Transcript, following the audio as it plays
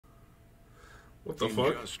What the In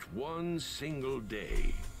fuck? just one single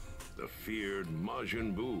day, the feared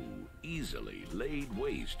Majin Buu easily laid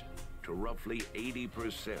waste to roughly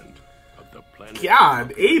 80% of the planet.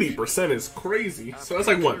 God, 80% is crazy. So that's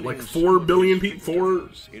like what, like 4 billion people,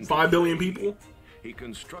 5 billion people? He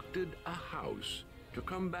constructed a house to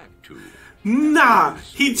come back to. Nah,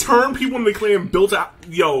 he turned people into clay and built out.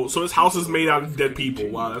 Yo, so his house is made out of dead people.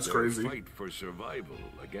 Wow, that's crazy. Fight for survival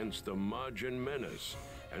against the Majin menace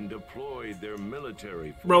and deployed their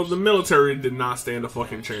military forces. Bro, the military did not stand a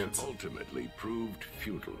fucking chance. Ultimately proved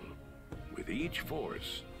futile, with each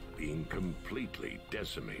force being completely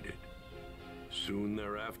decimated. Soon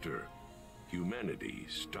thereafter, humanity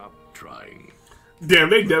stopped trying. Damn,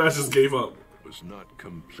 they deadass just gave up. Was not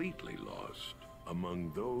completely lost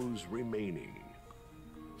among those remaining.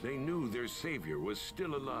 They knew their savior was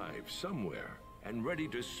still alive somewhere and ready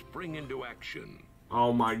to spring into action.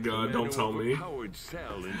 Oh my god, don't tell me.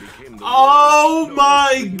 Oh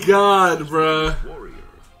my god, bruh. Warrior.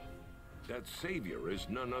 That savior is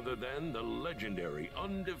none other than the legendary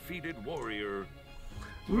undefeated warrior,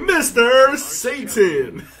 Mr.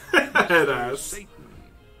 Satan. Headass. Satan.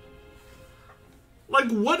 Like,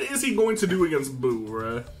 what is he going to do against Buu,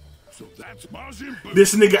 bruh? So that's Majin Buu.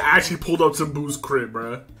 This nigga actually pulled up to Boo's crib,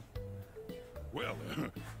 bruh. Well,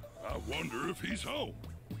 I wonder if he's home.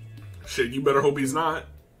 Shit, you better hope he's not.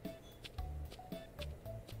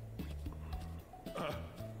 I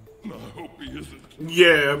hope he isn't.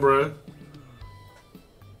 Yeah, bruh.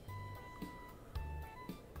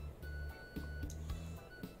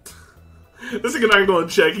 This nigga not even gonna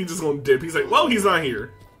check, he's just gonna dip. He's like, well, he's not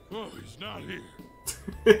here. Oh, he's not here.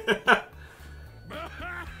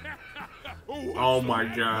 Oh my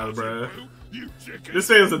god, bruh. This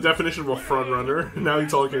man's the definition of a front runner. Now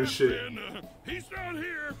he's talking shit. He's not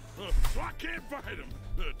here, so I can't fight him.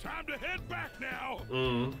 Time to head back now.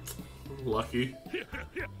 Lucky.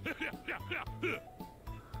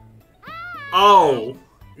 Oh.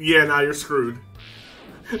 Yeah, now you're screwed.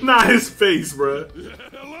 Not his face, bruh.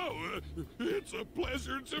 Hello. It's a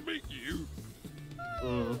pleasure to meet you.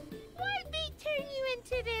 Why'd they turn you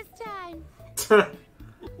into this time?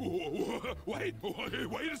 Wait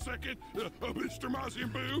a second, Mr.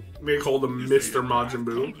 Majin Buu. They called him Mr. Majin Come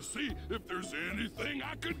Buu. to see if there's anything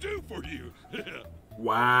I could do for you.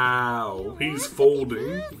 Wow, he's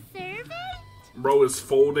folding. Servant? Bro is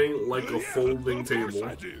folding like a folding of course table.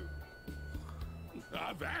 I do.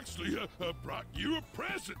 I've actually brought you a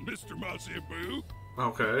present, Mr. Majin Buu.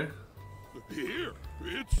 Okay. Here,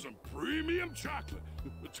 it's some premium chocolate.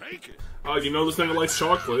 Take it. Oh, you know this nigga likes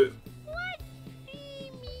chocolate. What?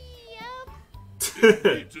 Premium?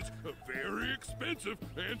 It's very expensive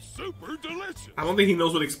and super delicious. I don't think he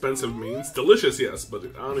knows what expensive means. Delicious, yes, but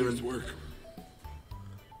I don't even work.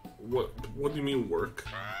 What do you mean work?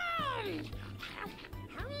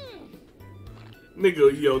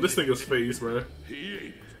 Nigga, yo, this nigga's face, bruh. He ate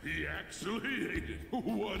it. He actually ate it.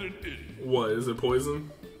 What an idiot. What, is it poison?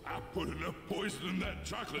 I put enough poison in that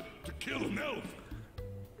chocolate to kill an elephant.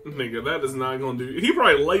 Nigga, that is not gonna do. He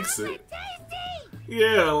probably likes it. Tasty!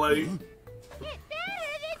 Yeah, like. It's better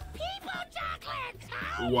than people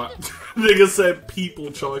chocolate! What? Nigga said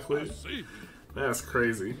people chocolate. See, That's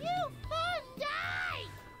crazy. You fun die!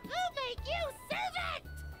 Who'll make you servant?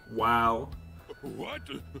 Wow. what?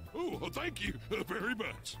 Oh, well, thank you very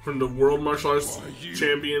much. From the world martial arts Why, you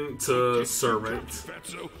champion to servant.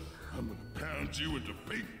 Fatso, I'm gonna pound you into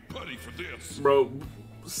big putty for this. Bro,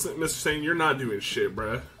 Mr. Satan, you're not doing shit,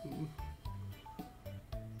 bruh.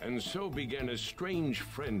 And so began a strange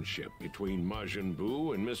friendship between Majin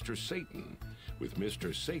Buu and Mr. Satan, with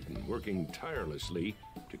Mr. Satan working tirelessly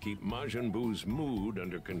to keep Majin Buu's mood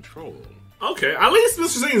under control. Okay, at least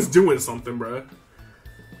Mr. Satan's doing something, bruh.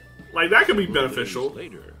 Like, that could be beneficial. Days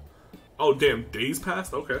later, Oh, damn, days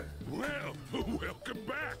passed? Okay. Well, welcome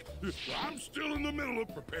back. I'm still in the middle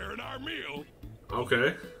of preparing our meal.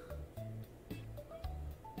 Okay.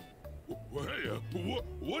 Hey,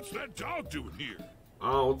 what's that dog doing here?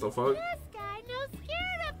 Oh, what the fuck? This guy no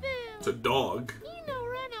scared of Boo. It's a dog. He no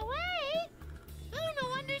run away. Boo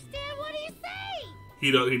no understand what he say.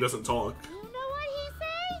 He doesn't talk. You know what he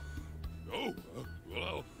say? Oh,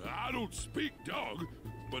 well, I don't speak dog,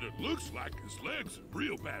 but it looks like his leg's in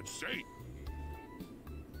real bad shape.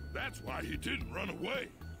 That's why he didn't run away.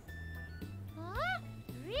 Huh?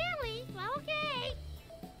 Really? Okay.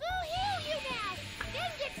 Boo heal you now.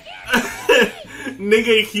 Then get scared.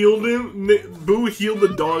 Nigga healed him. Boo healed the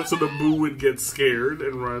dog so the Boo would get scared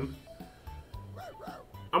and run.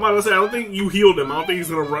 I'm about to say, I don't think you healed him. I don't think he's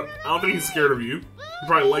gonna run. I don't think he's scared of you. He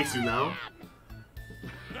probably likes you now.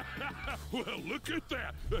 Well, look at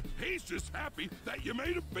that. He's just happy that you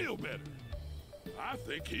made him feel better. I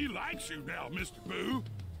think he likes you now, Mr. Boo.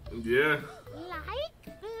 Yeah.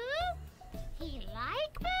 Like Boo? He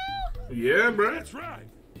like Boo? Yeah, bruh. That's right.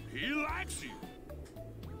 He likes you.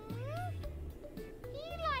 He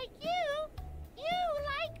like you? You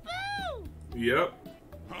like Boo? Yep.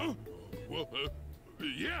 Huh? Well,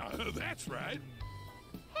 yeah, that's right.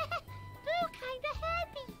 Boo kinda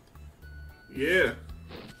happy. Yeah.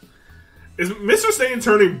 Is Mr. Satan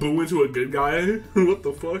turning Boo into a good guy? What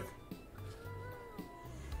the fuck?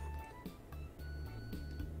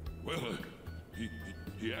 Well,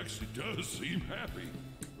 he actually does seem happy.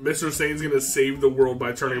 Mr. Satan's gonna save the world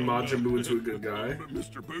by turning Majin Buu into a good guy.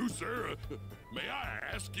 Mr. Boo, sir, may I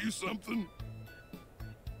ask you something?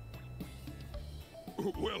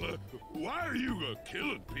 Well, why are you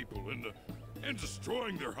killing people and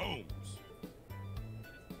destroying their homes?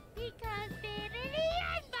 Because Bibbidi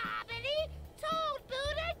and Bobbidi told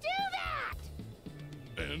Boo to do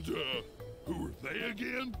that! And, who are they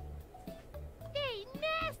again? They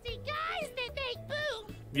nasty guys that make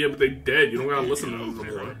Boo! Yeah, but they dead. You don't gotta listen to them no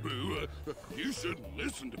There, more. Boo, you shouldn't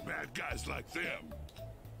listen to bad guys like them.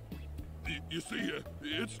 You see,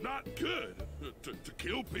 it's not good to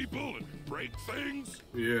kill people and break things.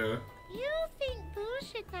 Yeah. You think Boo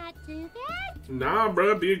should not do that? Nah,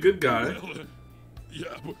 bruh, be a good guy. Well,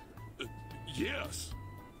 yeah, but, yes.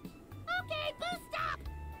 Okay, Boo, stop!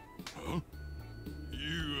 Huh?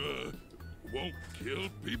 You, won't kill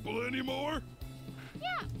people anymore?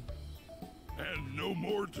 Yeah. And no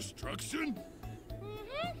more destruction?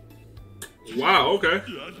 Mm-hmm. Wow, okay.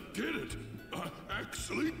 I did it. I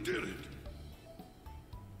actually did it.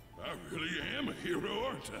 I really am a hero,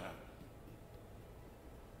 aren't I?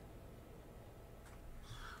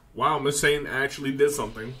 Wow, Mr. Satan actually did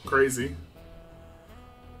something crazy.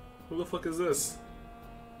 Who the fuck is this?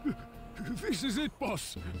 This is it,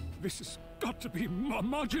 boss. This has got to be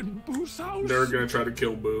Majin Buu's house. They're gonna try to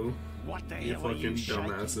kill Boo. What the You hell are fucking you shaking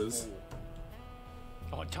dumbasses.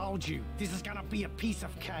 for? I told you, this is gonna be a piece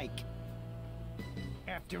of cake.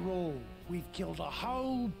 After all, we've killed a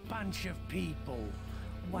whole bunch of people.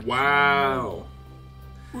 What Wow.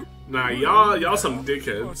 Nah, y'all some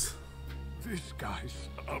dickheads. This guy's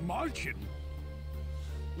a Majin.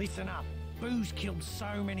 Listen up. Boo's killed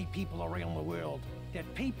so many people around the world that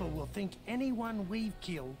people will think anyone we've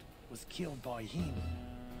killed was killed by him.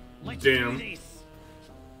 Let's Damn. do this.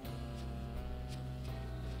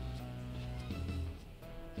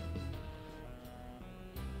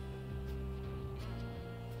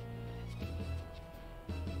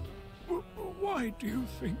 Why do you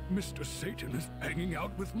think Mr. Satan is hanging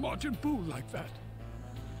out with Majin Buu like that?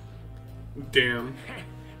 Damn.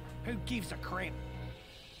 Who gives a crap?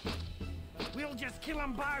 We'll just kill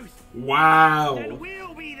them both. Wow. And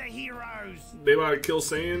we'll be the heroes. They about to kill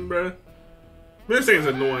Satan, bruh? Mr. Satan's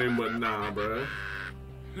annoying, but nah, bruh.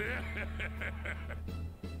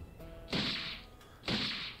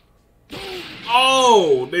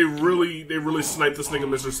 Oh, they really sniped this nigga,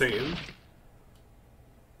 Mr. Satan.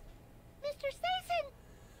 Mr. Satan!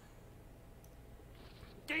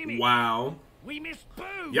 Damn it. Wow. We missed Boo.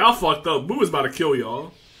 Y'all fucked up. Boo is about to kill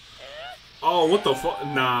y'all. Oh, what the fuck?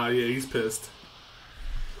 Nah, yeah, he's pissed.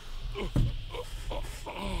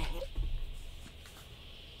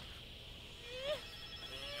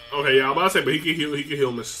 Okay, yeah, I'm about to say, but he can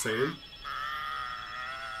heal Mr. Satan.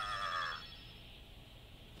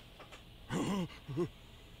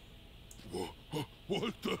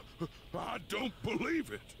 What the? I don't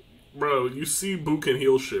believe it. Bro, you see Boo can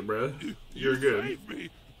heal shit, bro. You're good. Saved me.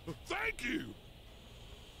 Thank you.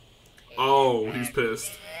 Oh, he's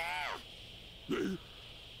pissed.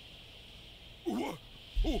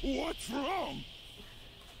 What's wrong?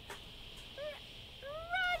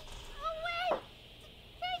 Run away!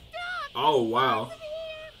 Take dog! Oh, wow. Here!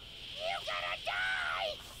 You gotta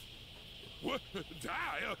die! What?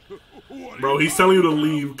 Die? What Bro, are you he's telling you to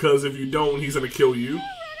leave, because if you don't, he's gonna kill you.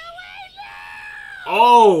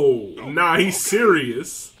 Oh, nah, he's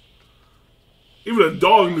serious. Even a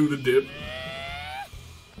dog knew the dip.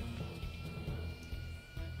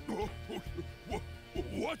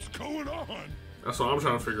 What's going on? That's what I'm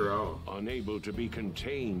trying to figure out. Unable to be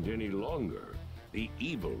contained any longer, the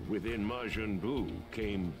evil within Majin Buu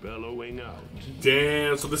came bellowing out.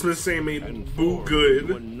 Damn, so this Mr. Satan made And Boo formed good,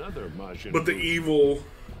 into another Majin but the Buu. evil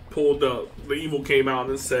pulled up. The evil came out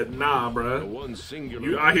and said, "Nah, The bruh. one singular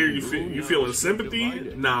You out here, you Buu you now feeling stood sympathy?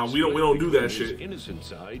 divided, Nah, we don't do that his shit. innocent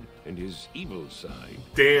side and his evil side.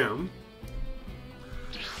 Damn."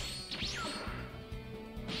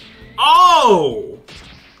 Oh!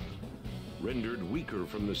 Rendered weaker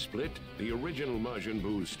from the split, the original Majin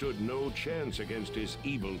Buu stood no chance against his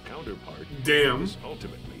evil counterpart. Damn. Was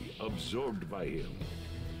ultimately absorbed by him.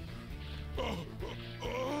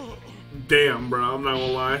 Damn, bro, I'm not gonna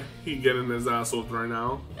lie. He getting his ass whooped right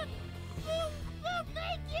now.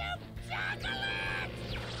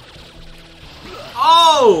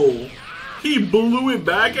 Oh! He blew it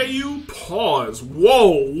back at you? Pause.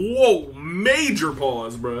 Whoa, whoa. Major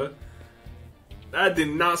pause, bruh. That did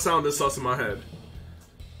not sound as sus in my head.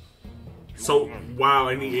 So, wow,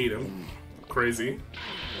 and he ate him. Crazy.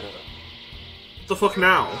 What the fuck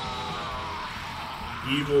now?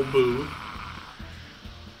 Evil Boo.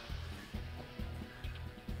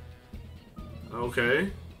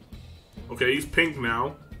 Okay. Okay, he's pink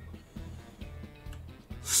now.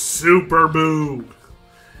 Super Boo.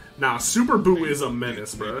 Nah, Super Boo is a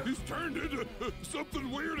menace, bruh. He's turned into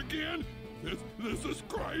something weird again. This is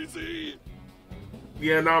crazy.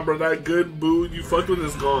 Yeah, nah, bro, that good Boo you fucked with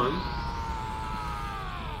is gone.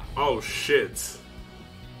 Oh, shit.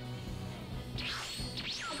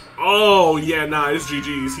 Oh, yeah, nah, it's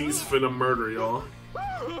GG's. He's finna murder y'all.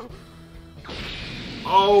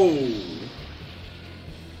 Oh.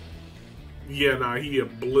 Yeah, nah, he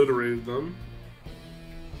obliterated them.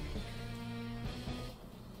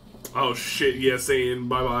 Oh shit, yeah, saying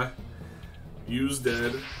bye-bye. You's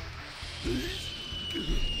dead.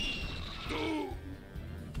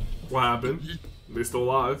 What happened? They still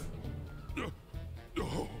alive?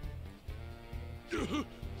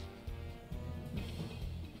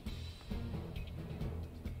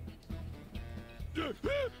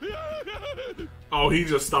 Oh, he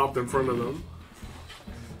just stopped in front of them.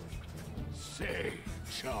 Say,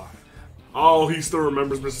 Char. Oh, he still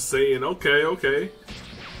remembers Mr. Satan. Okay, okay.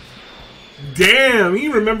 Damn, he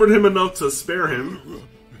remembered him enough to spare him.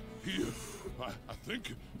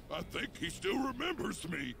 I think he still remembers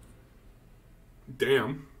me.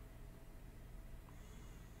 Damn.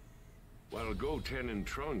 While Goten and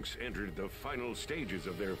Trunks entered the final stages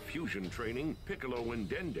of their fusion training, Piccolo and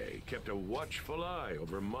Dende kept a watchful eye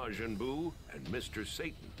over Majin Buu and Mr.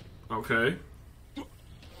 Satan. Okay.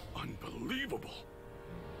 Unbelievable.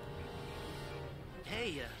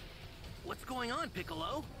 Hey, what's going on,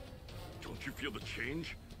 Piccolo? Don't you feel the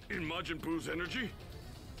change in Majin Buu's energy?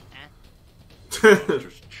 Huh?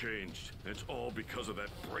 Monster's changed. It's all because of that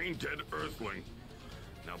brain-dead Earthling.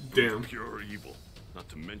 Now Damn. pure evil. Not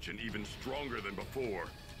to mention even stronger than before.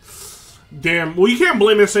 Damn. Well, you can't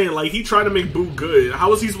blame him saying, like, he tried to make Buu good.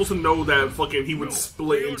 How was he supposed to know that fucking he would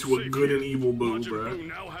split into a good and evil Buu, Majin bruh? Buu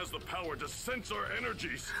now has the power to sense our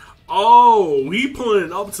energies. Oh, he pulling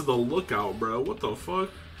it up to the lookout, bro. What the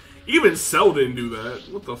fuck? Even Cell didn't do that.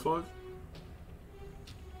 What the fuck?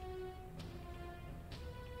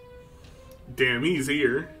 Damn, he's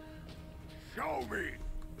here. Show me.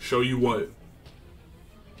 Show you what?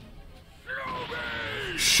 Show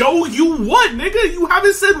me. Show you what, nigga? You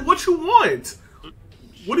haven't said what you want.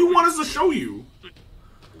 What do you want us to show you?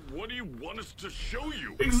 What do you want us to show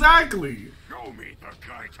you? Exactly. Show me the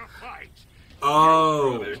guy to fight.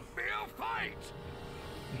 Oh. There'll be a fight.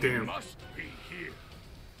 Damn. Must be here.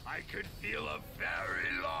 I could feel a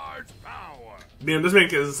very large power. Damn, this man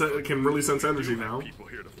can really sense energy now. People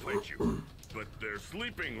here to fight you, but they're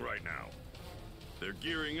sleeping right now. They're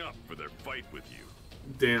gearing up for their fight with you.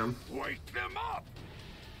 Damn. Wake them up!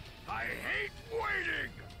 I hate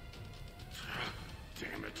waiting!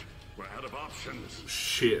 Damn it, we're out of options.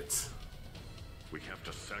 Shit. We have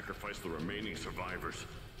to sacrifice the remaining survivors.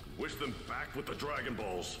 Wish them back with the Dragon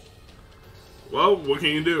Balls. Well, what can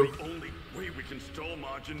you do? The only way we can stall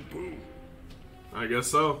Majin Buu. I guess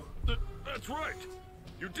so. That's right.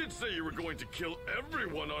 You did say you were going to kill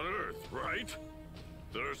everyone on Earth, right?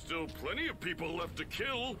 There are still plenty of people left to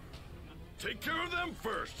kill. Take care of them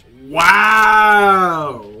first.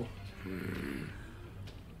 Wow.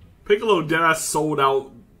 Piccolo deadass sold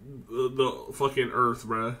out the fucking Earth,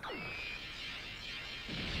 bruh.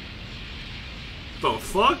 The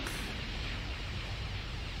fuck?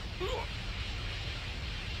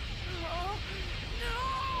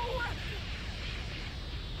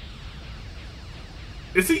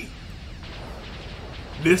 Is he?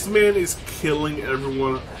 This man is killing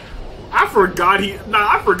everyone. I forgot he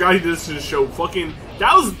did this in the show. Fucking,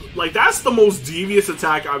 that was, like, that's the most devious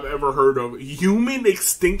attack I've ever heard of. Human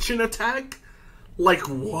extinction attack? Like,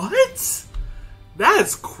 what?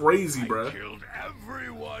 That's crazy, bruh. Killed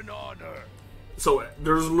everyone on Earth. So,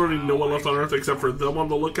 there's literally no one left on Earth except for them on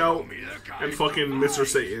the lookout and fucking Mr.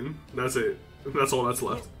 Satan. That's it. That's all that's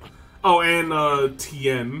left. Oh, and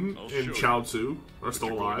Tien and Chaozu are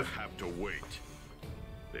still alive. Have to wait.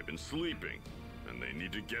 They've been sleeping, and they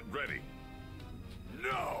need to get ready.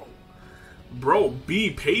 No! Bro, be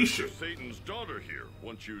patient. Satan's daughter here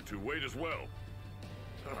wants you to wait as well.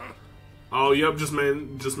 Oh, yep, just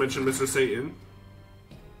mentioned Mr. Satan.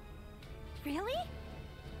 Really?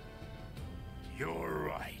 You're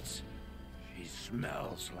right. She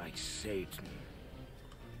smells like Satan.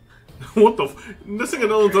 What the f- This thing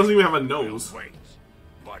doesn't even have a nose. Wait,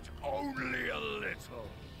 but only a little.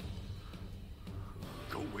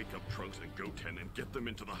 Go wake up Trunks and Goten and get them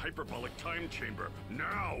into the hyperbolic time chamber,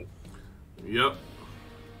 now! Yep.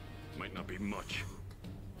 Might not be much,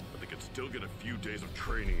 but they could still get a few days of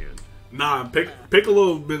training in. Nah,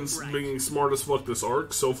 Piccolo been being smart as fuck this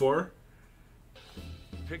arc so far.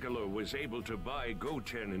 Piccolo was able to buy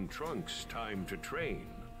Goten and Trunks time to train,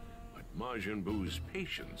 but Majin Buu's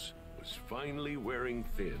patience was finally wearing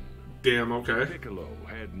thin. Damn, okay. Piccolo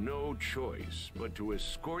had no choice but to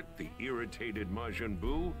escort the irritated Majin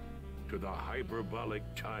Buu to the hyperbolic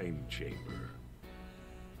time chamber.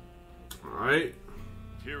 Alright.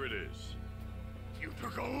 Here it is. You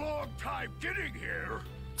took a long time getting here.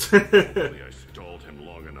 Only I stalled him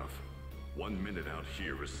long enough. 1 minute out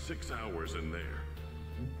here is 6 hours in there.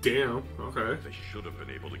 Damn, okay. They should have been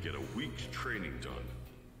able to get a week's training done.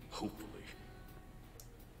 Hopefully.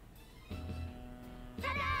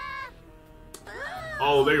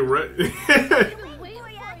 Oh, they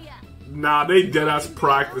Nah, they deadass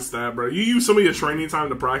practice that, bro. You use some of your training time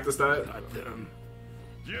to practice that?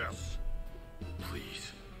 Yes.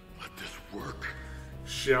 Please, let this work.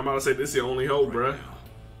 Shit, I'm about to say this is the only hope, bro.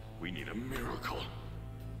 We need a miracle.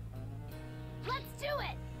 Let's do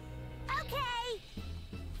it. Okay.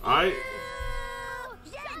 Alright.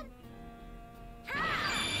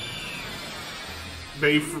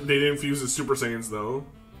 They didn't fuse the Super Saiyans though.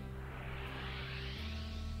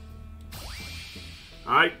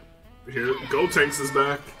 Alright. Here, Gotenks is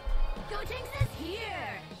back. Gotenks is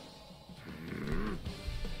here.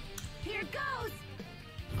 Here goes.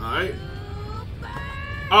 Alright.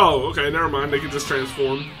 Oh, okay, never mind. They can just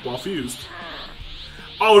transform while fused.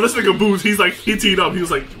 Oh, this nigga Boo's, he's like, he teed up. He was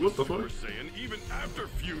like, what the fuck? Saiyan, even after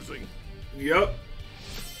fusing. Yep.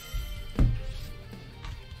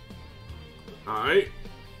 Alright.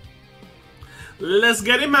 Let's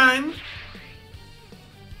get him, man.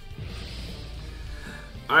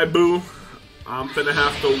 Alright, Boo. I'm finna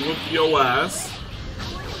have to whoop your ass.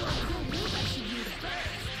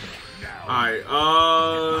 Alright,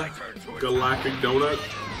 Galactic Donut.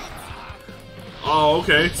 Oh,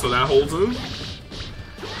 okay, so that holds him.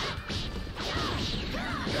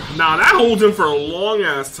 Nah, that holds him for a long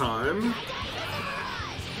ass time.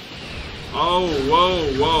 Oh,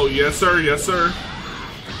 whoa, whoa, yes sir, yes sir.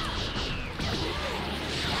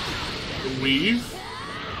 Weave.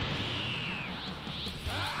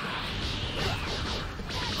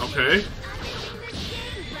 Okay.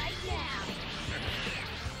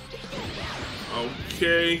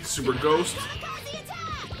 Okay, Super Ghost.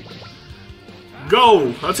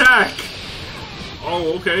 Go! Attack!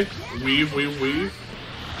 Oh, okay. Weave, weave, weave.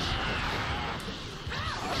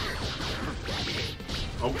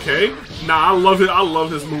 Okay. Nah, I love it. I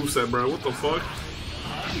love his moveset, bro. What the fuck?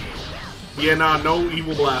 Yeah, nah, no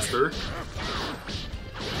Evil Blaster.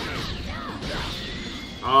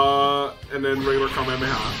 And then regular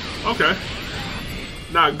Kamehameha. Okay.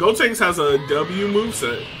 Nah, Gotenks has a W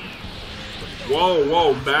moveset. Whoa,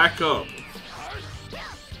 whoa, back up.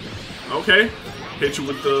 Okay. Hit you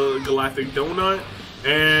with the Galactic Donut.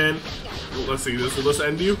 And let's see, this will just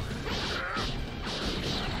end you.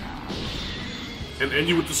 And end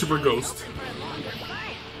you with the Super Ghost.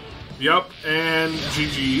 Yup, and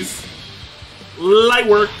GG's. Light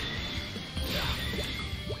work.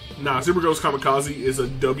 Nah, Super Ghost Kamikaze is a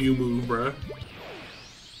W move, bruh.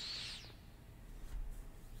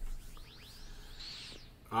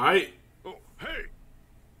 Alright. Oh, hey!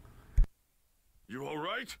 You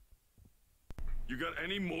alright? You got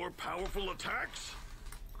any more powerful attacks?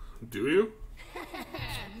 Do you?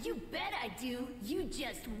 You bet I do. You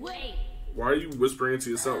just wait. Why are you whispering to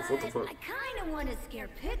yourself? What the fuck? I kind of want to scare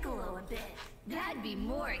Piccolo a bit. That'd be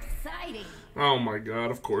more exciting. Oh my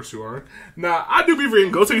god, of course you are. Nah, I do be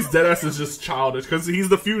reading Gotenks' deadass is just childish because he's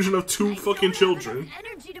the fusion of two fucking children. I don't have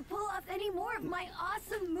enough energy to pull off any more of my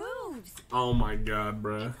awesome moves. Oh my god,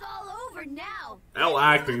 bruh. It's all over now. L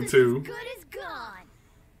acting too. As good as gone.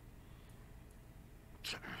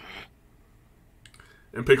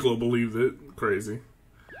 And Piccolo believed it. Crazy.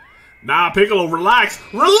 Nah, Piccolo, relax!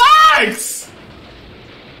 Relax!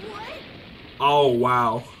 What? Oh,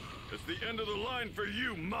 wow. It's the end of the line for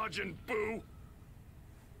you, Majin Buu!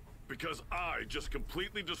 Because I just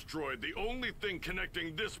completely destroyed the only thing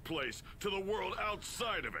connecting this place to the world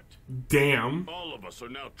outside of it. Damn. All of us are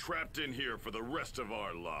now trapped in here for the rest of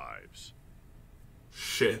our lives.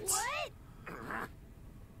 Shit. What?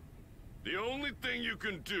 The only thing you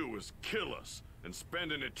can do is kill us and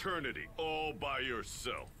spend an eternity all by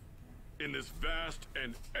yourself in this vast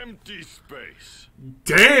and empty space.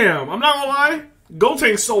 Damn, I'm not gonna lie.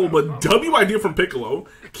 Gotenks soul, but W idea from Piccolo.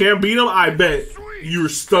 Can't beat him, I bet you're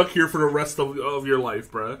stuck here for the rest of your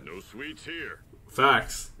life, bruh. No sweets here.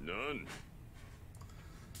 Facts. None.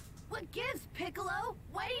 What gives, Piccolo?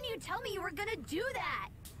 Why didn't you tell me you were gonna do that?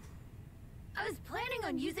 I was planning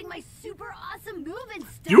on using my super awesome move and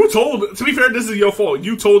stuff. You told, to be fair, this is your fault.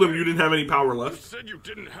 You told him you didn't have any power You left. said you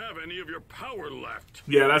didn't have any of your power left.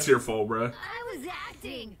 Yeah, that's your fault, bruh. I was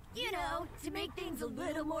acting, you know, to make things a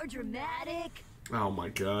little more dramatic. Oh my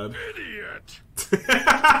god. Idiot!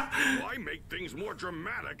 Why make things more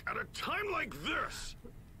dramatic at a time like this?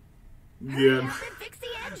 Hurry Yeah. up and fix the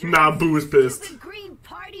engine. Nah, Boo is pissed. Stupid green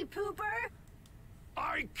party pooper.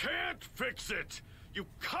 I can't fix it! You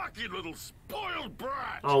cocky little spoiled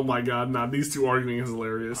brat! Oh my god, nah, these two arguing is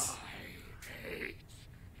hilarious. Hate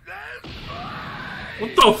that.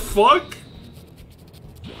 What the fuck?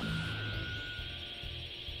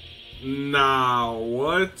 Nah,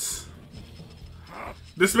 what?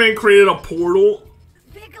 This man created a portal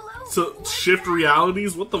Piccolo, to what's shift that?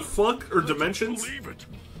 realities? What the fuck? Or dimensions? Believe it.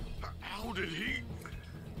 How did he?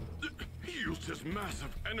 He used his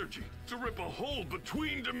massive energy to rip a hole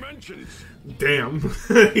between dimensions. Damn.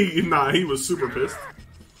 He was super pissed.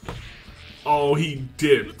 Oh, he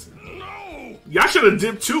dipped. No! Y'all should have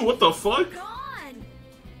dipped too. What the fuck? Gone.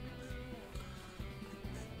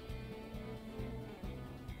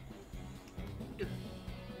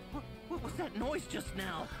 What was that noise just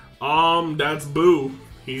now? That's Boo.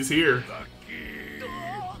 He's here.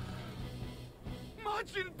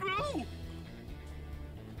 Majin Buu!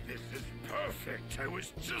 This is perfect. I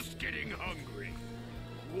was just getting hungry.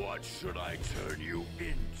 What should I turn you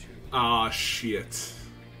into? Ah, shit.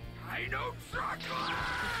 I know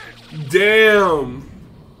chocolate! Damn.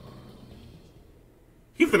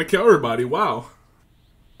 He finna kill everybody. Wow.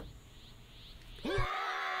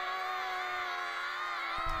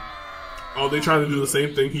 Oh, they trying to do the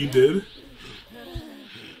same thing he did?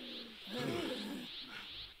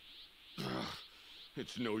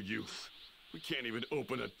 It's no use. We can't even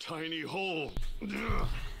open a tiny hole.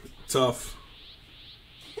 Tough.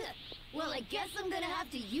 Well, I guess I'm gonna have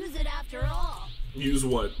to use it after all. Use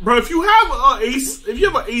what? Bro, if you have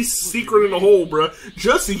an ace secret in the hole, bro,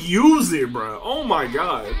 just use it, bro. Oh my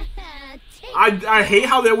god. I hate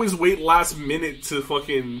how they always wait last minute to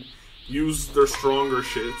fucking use their stronger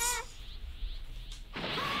shits.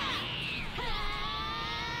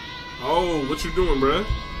 Oh, what you doing, bro?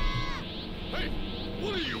 Hey,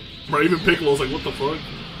 what are you? Bro, even Piccolo's like, what the fuck?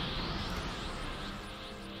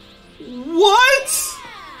 What?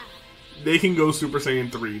 They can go Super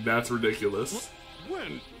Saiyan 3. That's ridiculous.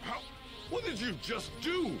 When? How? What did you just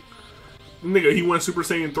do? Nigga, he went Super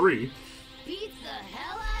Saiyan 3. Beats the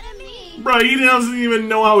hell out of me. Bro, he doesn't even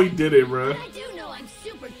know how he did it, bro. I do know I'm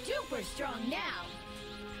super duper strong now.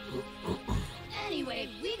 Anyway,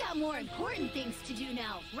 we got more important things to do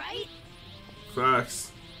now, right?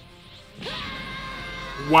 Facts.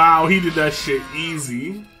 Wow, he did that shit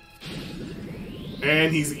easy.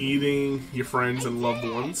 And he's eating your friends and loved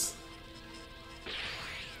ones.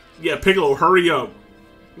 Yeah, Piccolo, hurry up.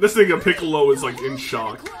 This nigga Piccolo is like in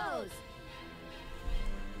shock.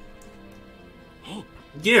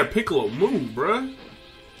 Yeah, Piccolo, move, bruh.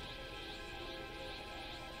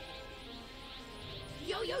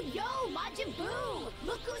 Yo, yo, yo, Majin Buu!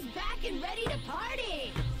 Look who's back and ready to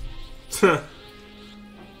party!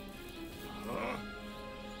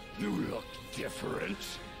 You look different.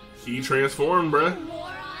 He transformed, bruh.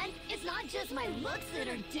 Moron! It's not just my looks that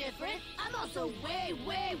are different. I'm also way,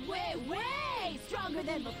 way, way, way stronger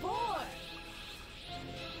than before.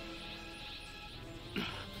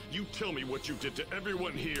 You tell me what you did to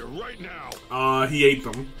everyone here right now. He ate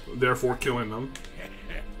them, therefore killing them.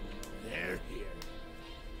 They're here.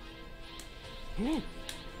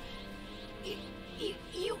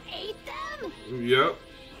 You ate them? Yep.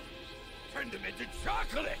 Turned them into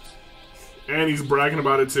chocolate. And he's bragging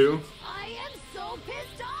about it too. I am so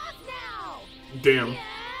pissed off now! Damn. Yeah?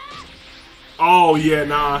 Oh, yeah,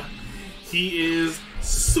 nah. He is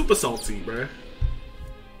super salty, bruh.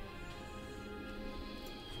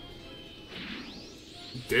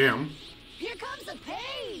 Damn. Here comes the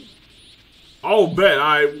pain! Oh,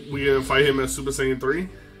 bet. We gonna fight him as Super Saiyan 3?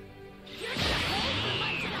 Here's the pain for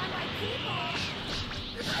munching on my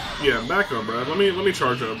people! Yeah, back up, bruh. Let me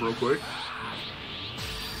charge up real quick.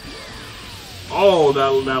 Oh,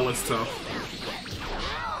 that looks tough.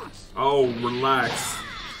 Oh, relax.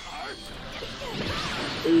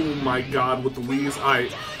 Oh my god, with the wheeze.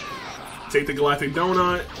 Alright. Take the Galactic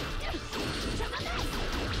Donut.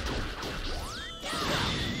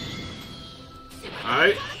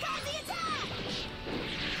 Alright.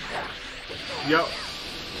 Yep.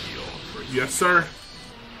 Yes, sir.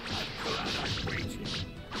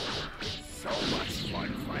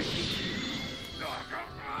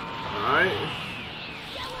 Alright.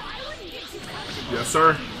 Yes,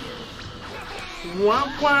 sir.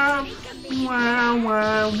 Wah, wah, wah,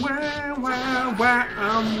 wah, wah, wah, wah.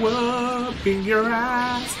 I'm whooping your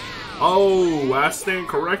ass. Oh, last stand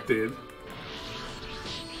corrected.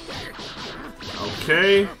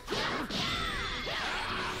 Okay.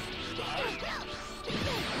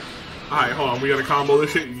 Alright, hold on. We gotta combo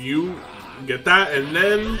this shit. You get that, and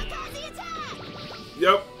then.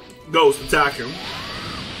 Yep. Ghost, attack him.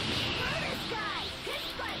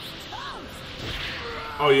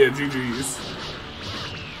 Oh, yeah, GG's.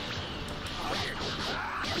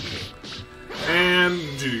 And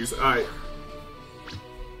GG's. Alright.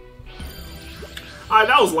 Alright,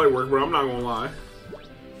 that was light work, bro. I'm not gonna lie.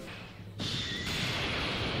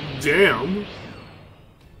 Damn.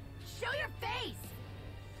 Show your face!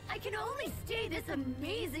 I can only stay this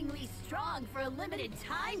amazingly strong for a limited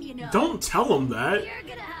time, you know. Don't tell him that. You're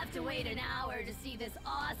gonna have to wait an hour to see this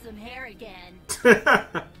awesome hair again.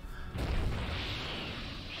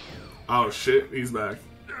 Oh shit, he's back.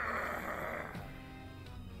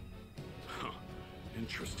 Huh.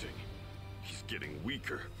 Interesting. He's getting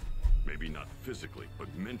weaker. Maybe not physically,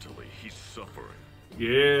 but mentally he's suffering.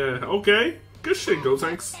 Yeah, okay. Good shit,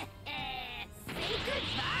 Gotenks. Say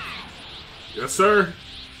goodbye. Yes, sir.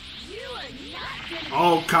 You are not gonna.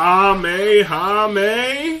 Oh, Kamehame.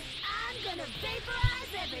 I'm gonna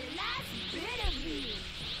vaporize every last bit of you.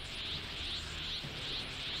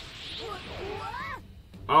 What?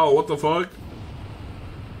 Oh, what the fuck?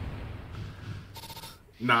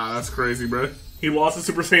 Nah, that's crazy, bro. He lost to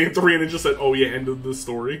Super Saiyan 3 and it just said, oh yeah, end of the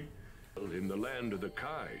story. In the land of the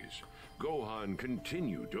Kais, Gohan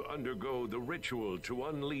continued to undergo the ritual to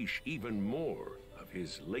unleash even more of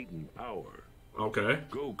his latent power. Okay.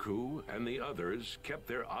 Goku and the others kept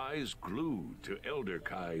their eyes glued to Elder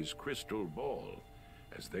Kai's crystal ball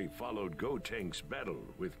as they followed Gotenks'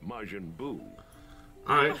 battle with Majin Buu.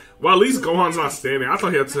 Alright. Well, at least Gohan's not standing. I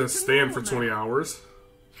thought he had to stand for 20 hours.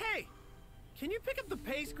 Hey! Can you pick up the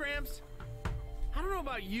pace, Gramps? I don't know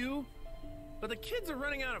about you, but the kids are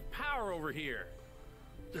running out of power over here.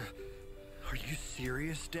 Are you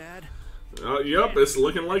serious, Dad? Yep, it's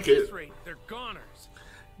looking like it. At this rate, they're goners.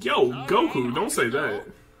 Yo, Goku, don't say that.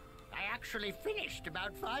 I actually finished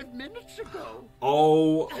about 5 minutes ago.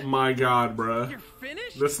 Oh my god, bruh. You're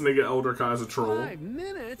finished? This nigga Elder Kai's a troll. 5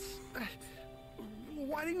 minutes?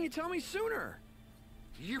 Why didn't you tell me sooner?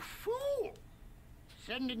 You fool!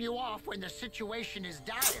 Sending you off when the situation is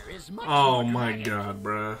dire is much Oh more my dramatic. god,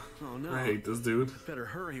 bruh. Oh no. I hate this dude. Better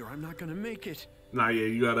hurry or I'm not gonna make it. Nah, yeah,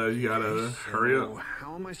 you gotta hurry So, up.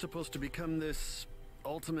 how am I supposed to become this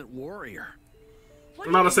ultimate warrior?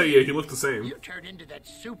 I'm not gonna say, yeah, he looked the same. You turn into that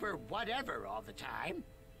super whatever all the time.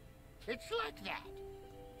 It's like that.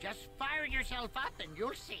 Just fire yourself up and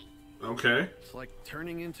you'll see. Okay. It's like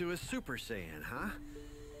turning into a Super Saiyan, huh?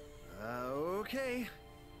 Okay.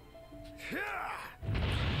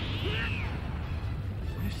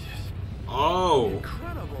 This is Oh,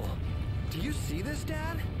 incredible. Do you see this,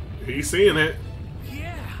 Dad? he's seeing it.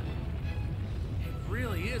 Yeah. It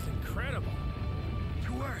really is incredible.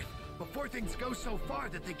 To Earth, before things go so far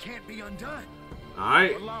that they can't be undone.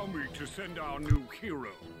 Alright. Allow me to send our new hero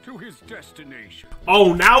to his destination.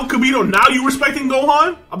 Oh, now, Kabito, now you respecting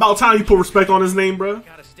Gohan? About time you put respect on his name, bruh.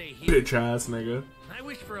 Gotta stay here. Bitch ass nigga. I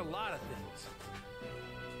wish for a lot of things.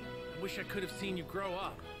 I wish I could have seen you grow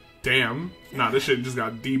up. Damn. Nah, this shit just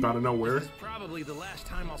got deep out of nowhere. This is probably the last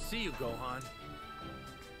time I'll see you, Gohan.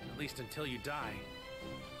 At least until you die.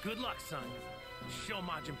 Good luck, son. Show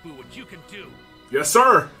Majin Buu what you can do. Yes,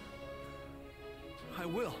 sir. I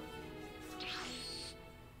will.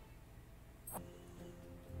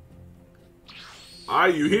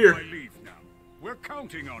 Alright, you here. I leave now. We're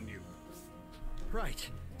counting on you. Right.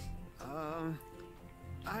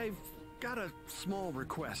 I've got a small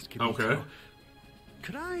request, Kibito. Okay.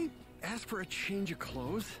 Could I ask for a change of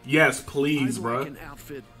clothes? Yes, please, I'd bruh. like an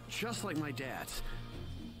outfit just like my dad's.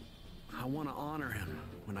 I want to honor him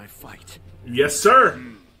when I fight. Yes, sir.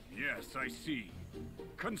 Yes, I see.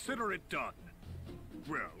 Consider it done.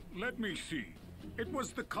 Well, let me see. It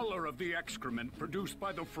was the color of the excrement produced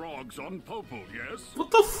by the frogs on Popo, yes?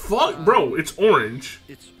 What the fuck? Bro, it's orange.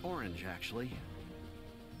 It's orange, actually.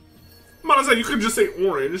 I'm about to say, you could just say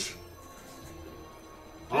orange.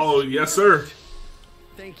 Oh, yes, sir.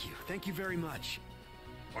 Thank you. Thank you very much.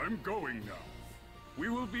 I'm going now. We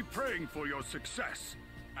will be praying for your success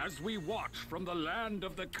as we watch from the land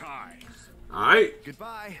of the Kais. Alright.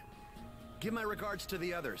 Goodbye. Give my regards to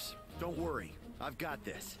the others. Don't worry. I've got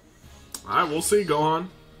this. Alright, we'll see, Gohan.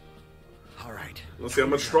 All right. Let's see how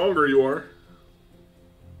much stronger you are.